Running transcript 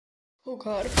Oh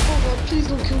god, please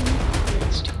don't kill me.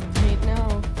 It's too late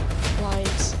now.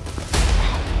 Lights.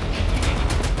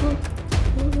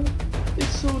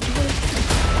 It's so dark.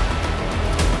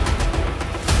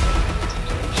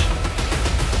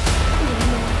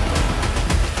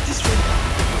 This way.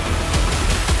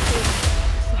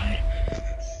 Side.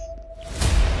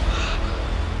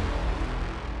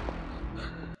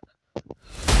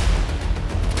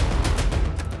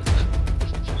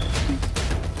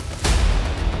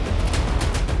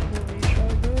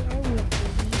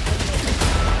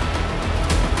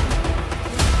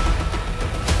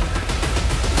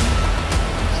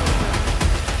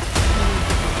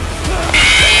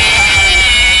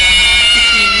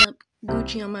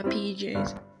 Gucci on my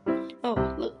PJs. Oh,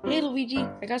 look. Hey, Luigi.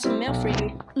 I got some mail for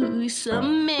you. Ooh,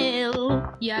 some mail.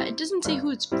 Yeah, it doesn't say who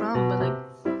it's from, but like,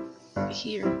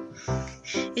 here.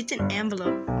 It's an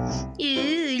envelope.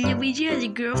 Ew, Luigi has a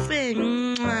girlfriend.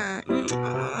 Mwah,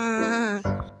 mwah.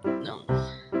 No.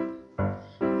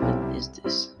 What is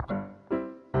this?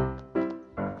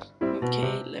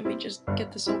 Okay, let me just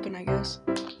get this open, I guess.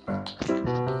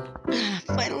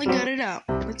 Finally got it out.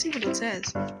 Let's see what it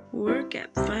says. Work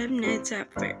at 5 Nights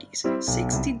at Freddy's.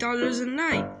 $60 a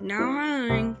night. Now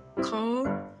hiring. Call.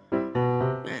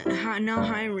 Now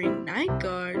hiring night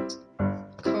guards.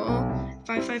 Call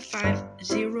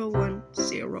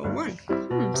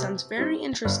 555-0101. Sounds very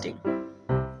interesting.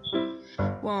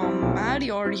 Well,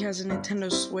 Maddie already has a Nintendo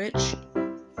Switch,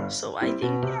 so I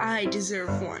think I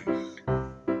deserve one.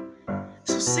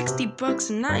 So $60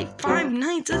 a night, 5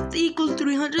 nights, that's equals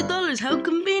 $300. How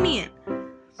convenient.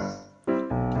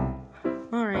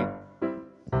 Alright.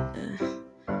 I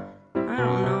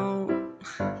don't know.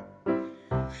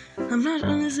 I'm not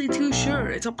honestly too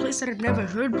sure. It's a place that I've never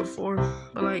heard before.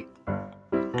 But like,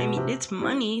 I mean, it's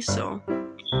money, so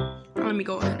let me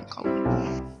go ahead and call it.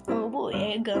 Oh boy,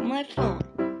 I got my phone.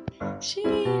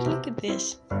 Sheesh, look at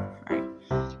this. Alright.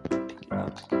 Pick it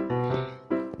up.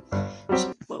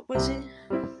 So what was it?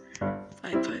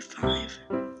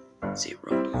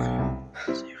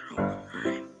 555-0101.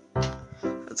 Alright.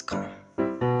 Let's call.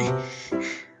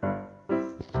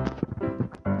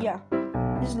 Yeah,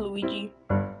 this is Luigi.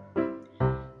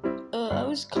 I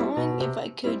was calling if I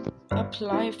could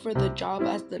apply for the job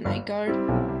as the night guard.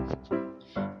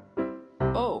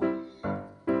 Oh.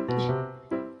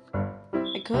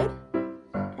 I could?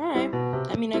 Alright.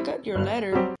 I mean, I got your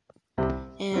letter.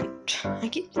 And I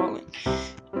keep falling.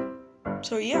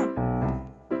 So yeah.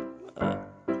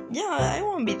 Yeah, I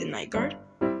want to be the night guard.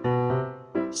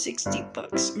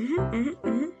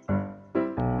 $60.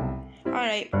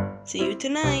 Alright, see you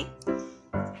tonight.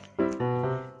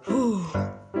 Whew.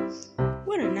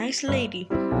 What a nice lady.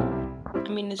 I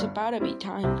mean, it's about to be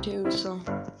time too, so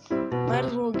might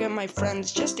as well get my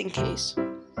friends just in case.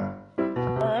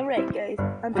 Alright guys,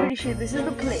 I'm pretty sure this is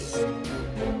the place.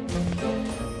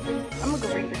 I'm gonna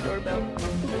go ring the doorbell.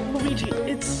 Luigi,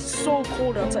 it's so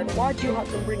cold outside. Why do you have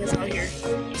to bring us out here?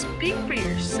 Speak for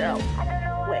yourself.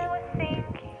 Wait.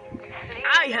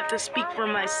 I have to speak for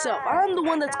myself. I'm the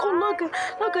one that's cold. Look,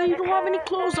 you don't have any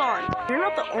clothes on. You're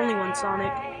not the only one,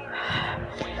 Sonic.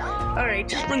 Alright,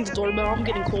 just ring the doorbell. I'm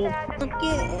getting cold.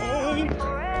 Okay.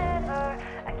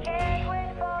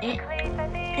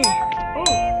 Oh,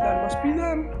 that must be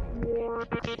them.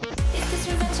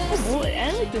 Oh boy,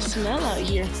 I like the smell out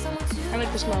here. I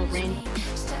like the smell of rain.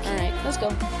 Alright, let's go.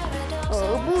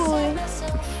 Oh boy.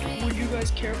 Would you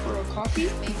guys care for a coffee?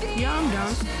 Yeah, I'm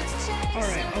down.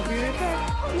 Alright, I'll be right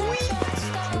back.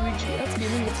 Luigi, that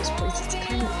feeling with this place, it's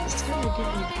kind of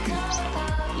giving me creeps.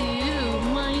 Ew,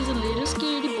 mine's a little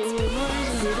scaredy boy,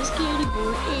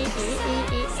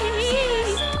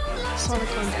 Sonic,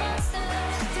 calm down.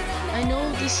 I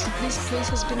know this place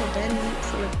has been abandoned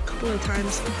for like a couple of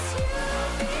times.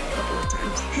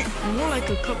 More like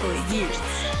a couple of years.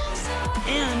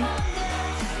 And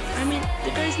I mean,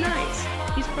 the guy's nice.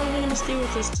 He's probably gonna stay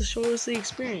with us to show us the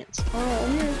experience.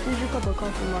 Here's your cup of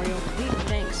coffee, Mario. Hey,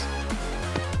 thanks.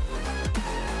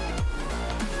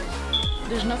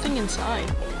 There's nothing inside.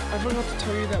 I forgot to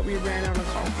tell you that we ran out of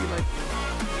coffee like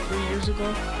 3 years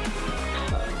ago.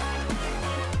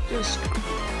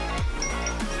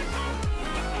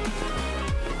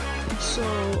 So,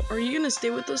 are you gonna stay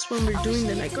with us when we're doing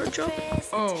the night guard job?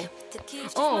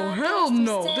 Oh hell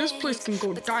no! This place can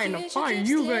go die in a fire.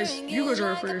 You guys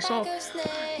are for yourself.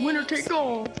 Winner take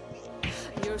all.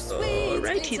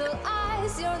 Alrighty then.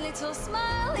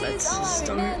 Let's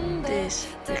start this.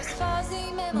 Nah.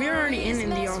 We're already in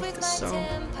the office, so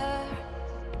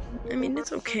I mean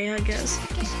it's okay, I guess.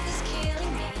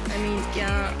 I mean,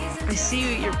 yeah, I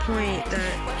see your point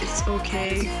that it's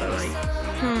okay, but like,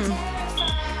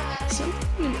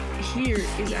 Something here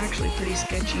is actually pretty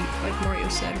sketchy, like Mario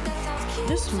said.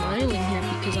 They're smiling here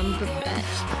because I'm the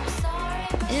best.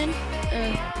 And,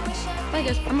 I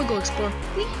guess I'm gonna go explore.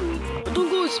 Don't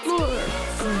go explore! I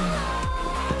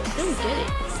don't get it.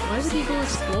 Why would he go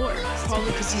explore?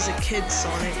 Probably because he's a kid,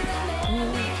 Sonic.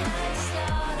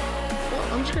 Well,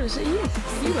 I'm just gonna say you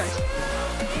guys.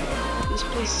 This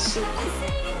place is so cool.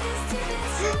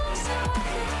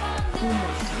 Oh my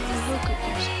god, look at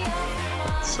this.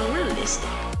 So realistic.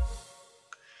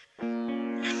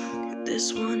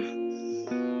 This one.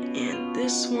 And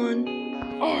this one.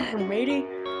 Oh, matey.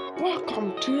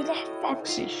 Welcome to the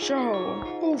Foxy Show.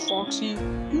 Oh, Foxy,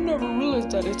 you never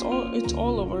realized that it's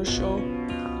all of our show.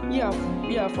 Yeah,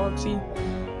 Foxy.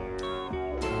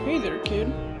 Hey there,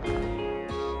 kid.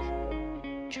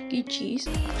 Chuck E. Cheese?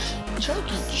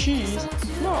 Chuck E. Cheese?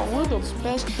 No, we're the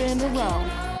best band around.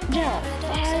 Yeah,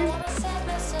 5.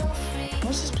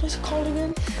 What's this place called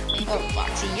again? Oh,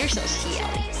 Foxy, you're so silly.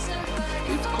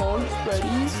 It's called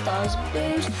Freddy's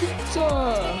Fazbear's Pizza.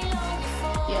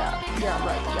 Yeah,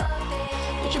 right, yeah.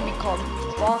 It should be called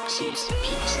Foxy's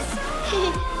Pizza.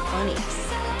 Funny.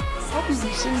 How can we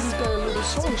sing this guy a little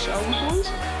song, shall we, boys?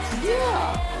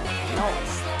 Yeah. No.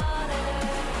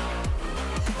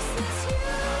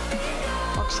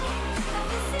 Foxy.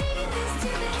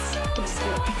 Get the boy.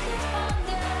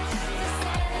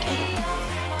 Get him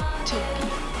to be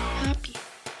happy.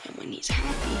 And when he's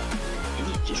happy and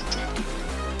he's distracted,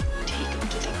 take him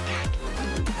to the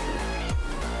bathroom.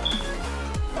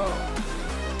 Oh.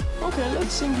 Okay,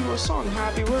 let's sing you a song.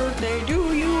 Happy birthday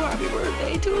to you, happy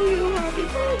birthday to you, happy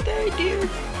birthday, dear.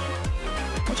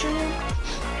 What's your name?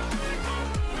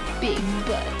 Big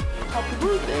Butt. Happy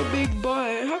birthday, Big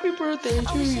Butt. Happy birthday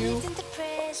to you.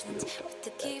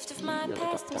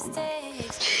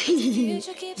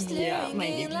 Yeah, my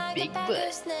name's Big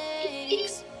Butt.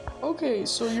 Okay,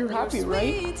 so you're happy,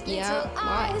 right? Yeah,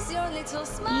 why? You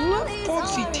let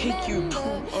Foxy take you to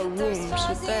a room,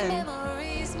 so then...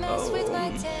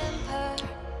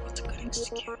 what's a good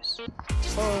excuse?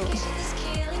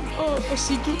 A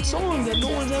secret song that no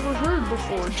one's ever heard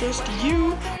before. Just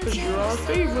you, because you're our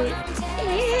favorite.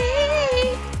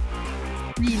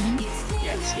 Really?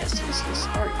 Yes.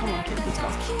 Alright, come on, kid, let's go.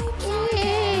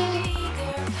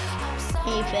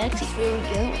 Hey, Foxy, where we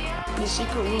going? The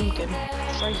secret room, kid.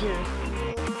 It's right here.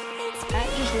 That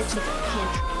just looks like a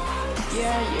pantry.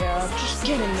 Yeah, just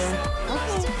get in there.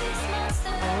 Okay.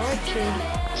 Alright, kid.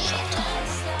 Shut up.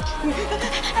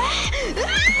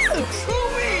 Oh,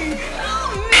 me!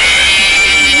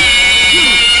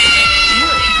 You're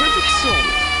a perfect soul.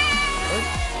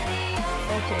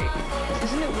 Okay,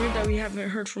 isn't it weird that we haven't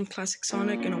heard from Classic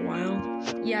Sonic in a while?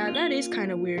 Yeah, that is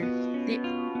kind of weird.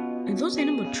 Are those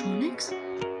animatronics?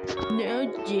 No,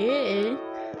 yeah.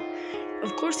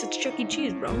 Of course, it's Chuck E.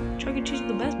 Cheese, bro. Chuck E. Cheese is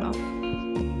the best, bro.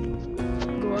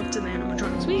 Go up to the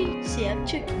animatronics. We see have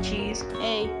Chuck E. Cheese.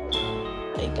 Hey,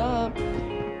 wake up.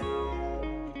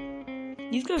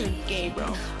 These guys are gay,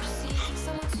 bro.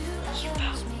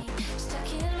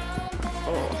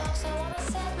 Oh,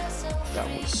 that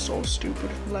was so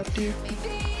stupid, Lefty.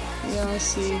 Yeah, I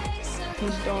see.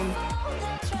 He's dumb.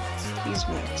 He's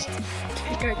next.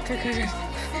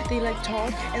 They like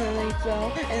talk, and then they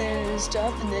fell, and then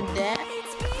stuff, and then that.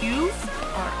 You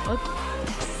are ugly.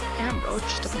 Damn, bro,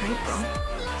 it's just a prank, bro.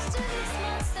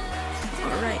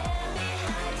 Alright.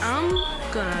 I'm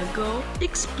gonna go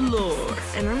explore,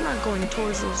 and I'm not going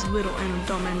towards those little and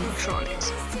dumb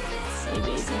animatronics. Hey,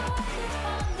 baby.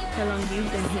 How long have you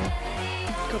been here? A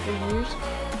couple years?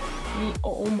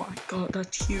 Oh my god,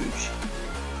 that's huge.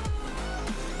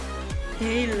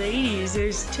 Hey ladies,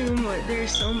 there's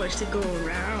so much to go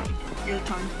around. Your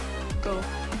time. Go.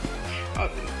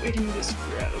 I've been waiting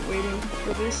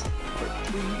for this for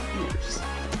 3 years.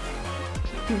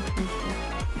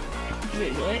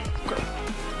 Wait, what?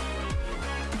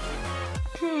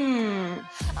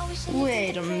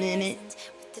 Wait a minute.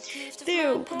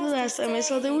 The last time I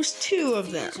saw there was 2 of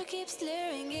them.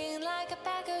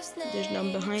 There's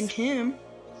none behind him.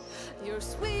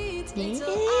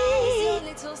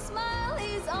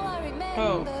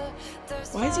 Oh,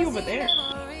 why is he over there?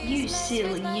 You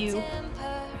silly you.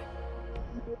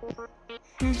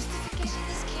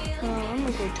 I'm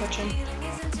gonna go touch him.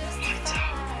 Lights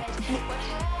out.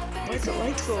 Why'd the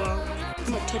lights go out? I'm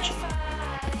gonna touch him.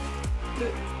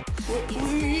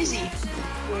 Where is he?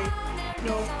 Wait,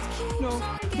 no.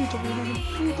 You don't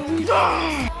need him.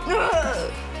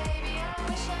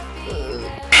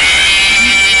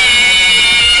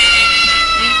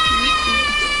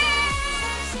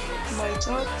 Lights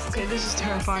up. Okay, this is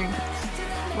terrifying.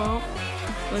 Well,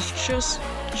 let's just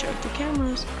check the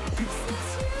cameras.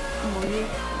 Wait.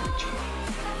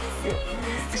 You're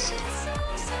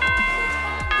nasty.